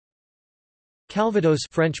Calvados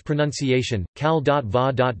French pronunciation,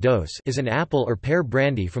 cal.va.dos is an apple or pear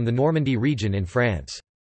brandy from the Normandy region in France.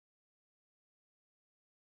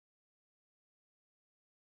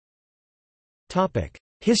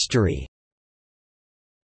 History.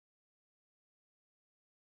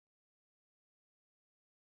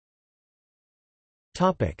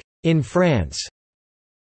 In France,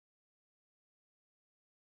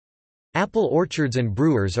 apple orchards and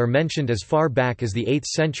brewers are mentioned as far back as the 8th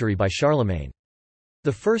century by Charlemagne.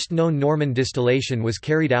 The first known Norman distillation was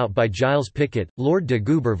carried out by Gilles Picot, Lord de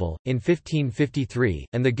Gouberville, in 1553,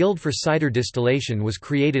 and the Guild for Cider Distillation was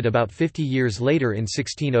created about 50 years later in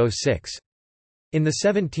 1606. In the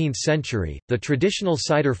 17th century, the traditional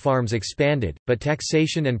cider farms expanded, but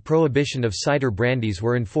taxation and prohibition of cider brandies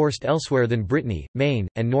were enforced elsewhere than Brittany, Maine,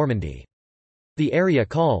 and Normandy. The area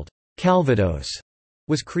called Calvados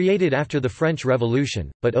was created after the French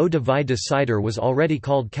Revolution, but eau de vie de cider was already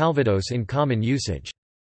called Calvados in common usage.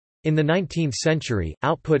 In the 19th century,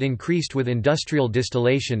 output increased with industrial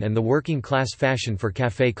distillation and the working-class fashion for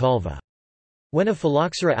café calva. When a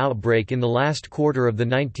phylloxera outbreak in the last quarter of the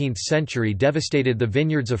 19th century devastated the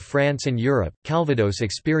vineyards of France and Europe, Calvados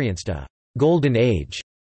experienced a «golden age».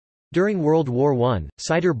 During World War I,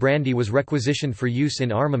 cider brandy was requisitioned for use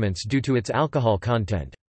in armaments due to its alcohol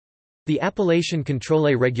content. The Appellation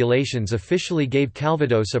Contrôle regulations officially gave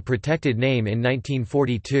Calvados a protected name in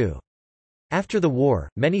 1942. After the war,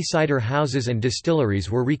 many cider houses and distilleries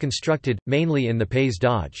were reconstructed, mainly in the Pays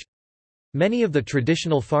d'Auge. Many of the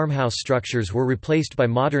traditional farmhouse structures were replaced by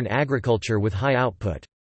modern agriculture with high output.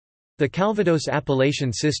 The Calvados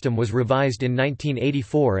appellation system was revised in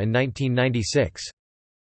 1984 and 1996.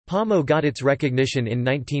 Pommeau got its recognition in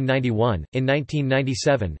 1991. In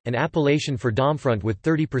 1997, an appellation for Domfront with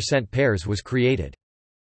 30% pears was created.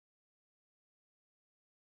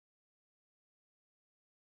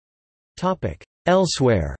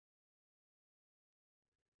 Elsewhere,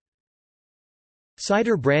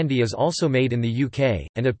 cider brandy is also made in the UK,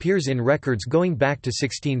 and appears in records going back to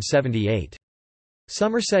 1678.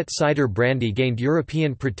 Somerset cider brandy gained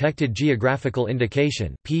European Protected Geographical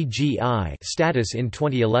Indication (PGI) status in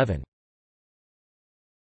 2011.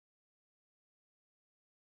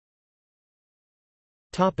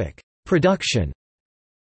 Production.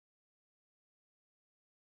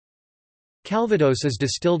 Calvados is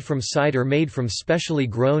distilled from cider made from specially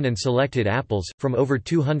grown and selected apples, from over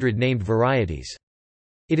 200 named varieties.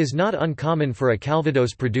 It is not uncommon for a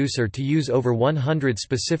Calvados producer to use over 100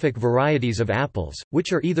 specific varieties of apples,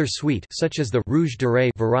 which are either sweet such as the Rouge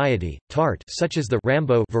Doré variety, tart such as the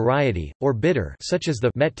Rambo variety, or bitter such as the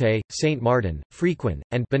Mette, Saint Martin, Frequin,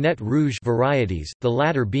 and Bonnet Rouge varieties, the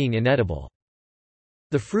latter being inedible.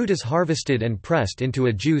 The fruit is harvested and pressed into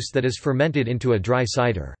a juice that is fermented into a dry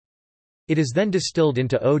cider. It is then distilled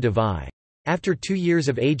into eau de vie. After 2 years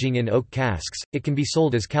of aging in oak casks, it can be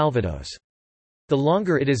sold as Calvados. The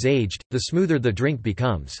longer it is aged, the smoother the drink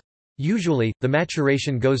becomes. Usually, the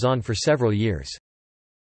maturation goes on for several years.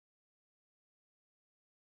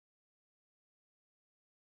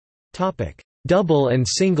 Double and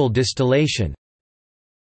single distillation.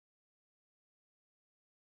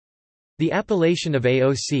 The appellation of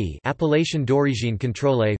AOC Appellation d'origine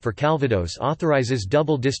contrôlée for Calvados authorizes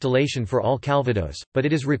double distillation for all Calvados, but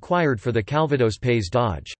it is required for the Calvados Pays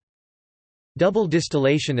d'Auge. Double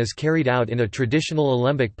distillation is carried out in a traditional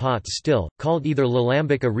alembic pot still, called either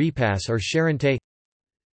l'alembic à repasse or charente.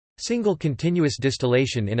 Single continuous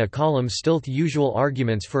distillation in a column still. Usual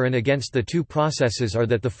arguments for and against the two processes are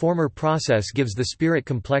that the former process gives the spirit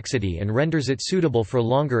complexity and renders it suitable for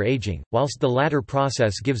longer aging, whilst the latter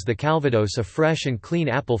process gives the Calvados a fresh and clean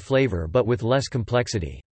apple flavor but with less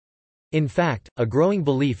complexity. In fact, a growing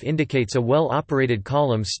belief indicates a well-operated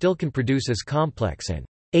column still can produce as complex and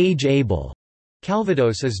age-able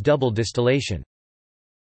Calvados as double distillation.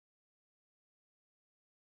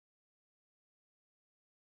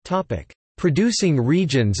 Producing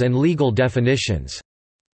regions and legal definitions.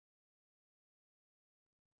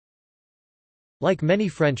 Like many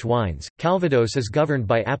French wines, Calvados is governed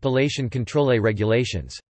by Appellation Contrôle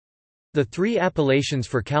regulations. The 3 appellations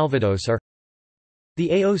for Calvados are: the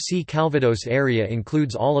AOC Calvados area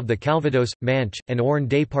includes all of the Calvados, Manche, and Orne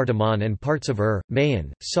département and parts of Eure,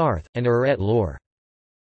 Mayenne, Sarthe, and Eure-et-Loir.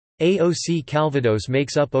 AOC Calvados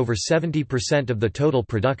makes up over 70% of the total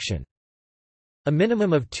production. A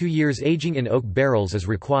minimum of 2 years aging in oak barrels is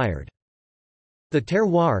required. The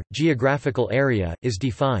terroir, geographical area, is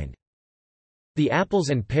defined. The apples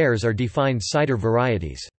and pears are defined cider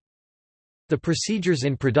varieties. The procedures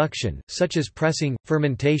in production, such as pressing,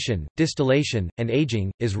 fermentation, distillation, and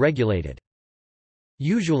aging, is regulated.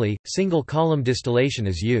 Usually, single-column distillation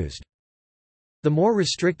is used. The more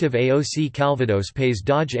restrictive AOC Calvados Pays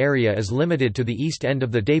d'Auge area is limited to the east end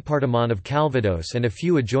of the département of Calvados and a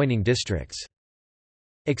few adjoining districts.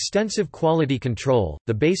 Extensive quality control,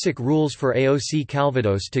 the basic rules for AOC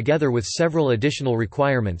Calvados together with several additional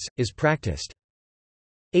requirements, is practiced.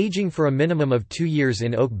 Aging for a minimum of 2 years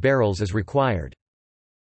in oak barrels is required.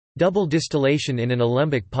 Double distillation in an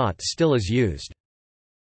alembic pot still is used.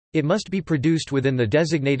 It must be produced within the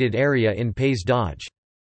designated area in Pays d'Auge.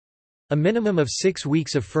 A minimum of 6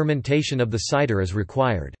 weeks of fermentation of the cider is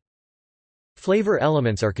required. Flavor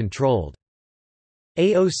elements are controlled.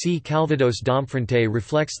 AOC Calvados d'Enfronte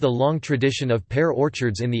reflects the long tradition of pear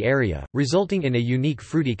orchards in the area, resulting in a unique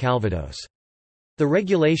fruity Calvados. The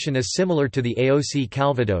regulation is similar to the AOC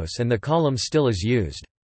Calvados and the column still is used.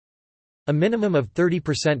 A minimum of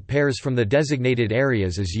 30% pears from the designated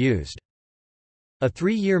areas is used. A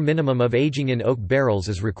 3-year minimum of aging in oak barrels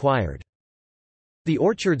is required. The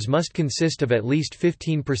orchards must consist of at least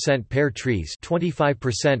 15% pear trees,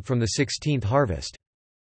 25% from the 16th harvest.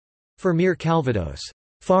 Fermier Calvados,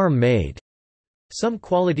 farm-made. Some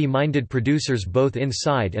quality-minded producers both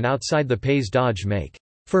inside and outside the Pays d'Auge make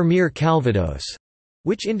Fermier Calvados,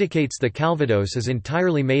 which indicates the Calvados is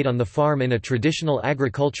entirely made on the farm in a traditional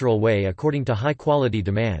agricultural way according to high-quality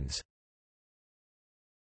demands.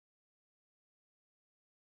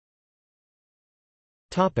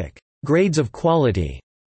 Grades of quality.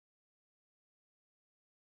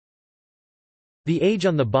 The age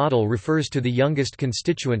on the bottle refers to the youngest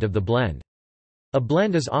constituent of the blend. A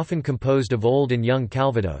blend is often composed of old and young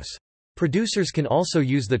Calvados. Producers can also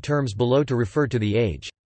use the terms below to refer to the age.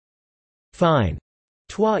 Fine.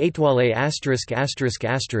 Trois étoiles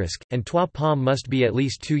and Trois Pommes must be at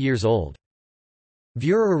least 2 years old.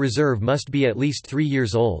 Vieux or Reserve must be at least 3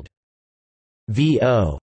 years old.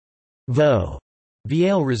 VO. Vo.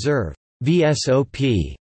 Vieille Reserve,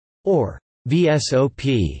 VSOP, or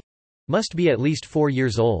VSOP, must be at least 4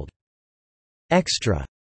 years old. Extra,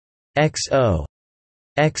 XO,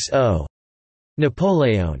 XO,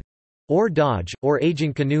 Napoleon, or Dodge, or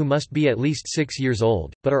aging canoe must be at least 6 years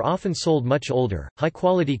old, but are often sold much older.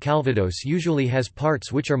 High-quality Calvados usually has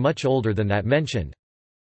parts which are much older than that mentioned.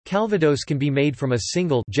 Calvados can be made from a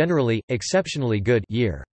single, generally, exceptionally good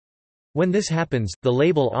year. When this happens, the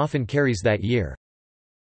label often carries that year.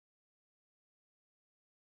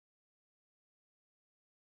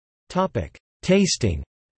 Tasting.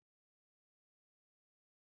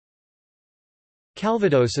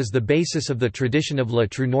 Calvados is the basis of the tradition of La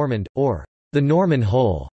True Normande, or the Norman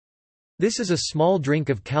Hole. This is a small drink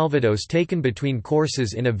of Calvados taken between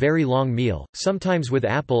courses in a very long meal, sometimes with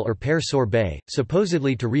apple or pear sorbet,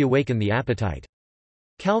 supposedly to reawaken the appetite.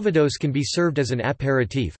 Calvados can be served as an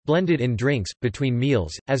apéritif, blended in drinks, between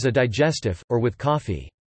meals, as a digestif, or with coffee.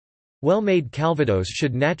 Well-made Calvados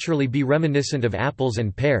should naturally be reminiscent of apples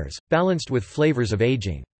and pears, balanced with flavors of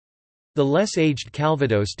aging. The less aged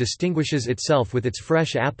Calvados distinguishes itself with its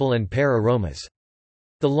fresh apple and pear aromas.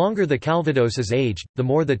 The longer the Calvados is aged, the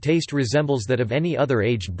more the taste resembles that of any other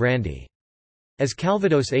aged brandy. As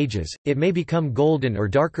Calvados ages, it may become golden or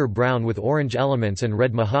darker brown with orange elements and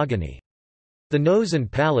red mahogany. The nose and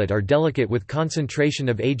palate are delicate with concentration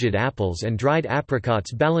of aged apples and dried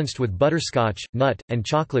apricots balanced with butterscotch, nut, and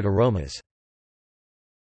chocolate aromas.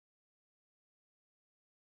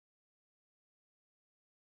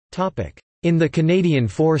 In the Canadian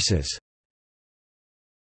Forces.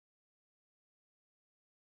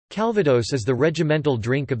 Calvados is the regimental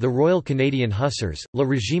drink of the Royal Canadian Hussars, Le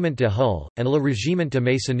Régiment de Hull, and Le Régiment de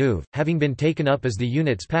Maisonneuve, having been taken up as the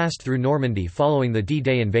units passed through Normandy following the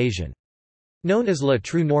D-Day invasion. Known as La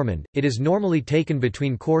True Normande, it is normally taken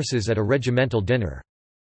between courses at a regimental dinner.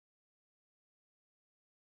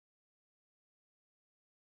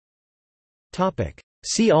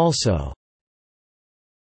 See also: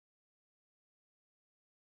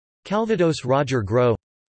 Calvados Roger Gros,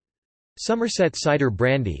 Somerset cider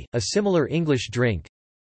brandy, a similar English drink,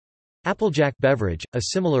 Applejack beverage, a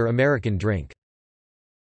similar American drink.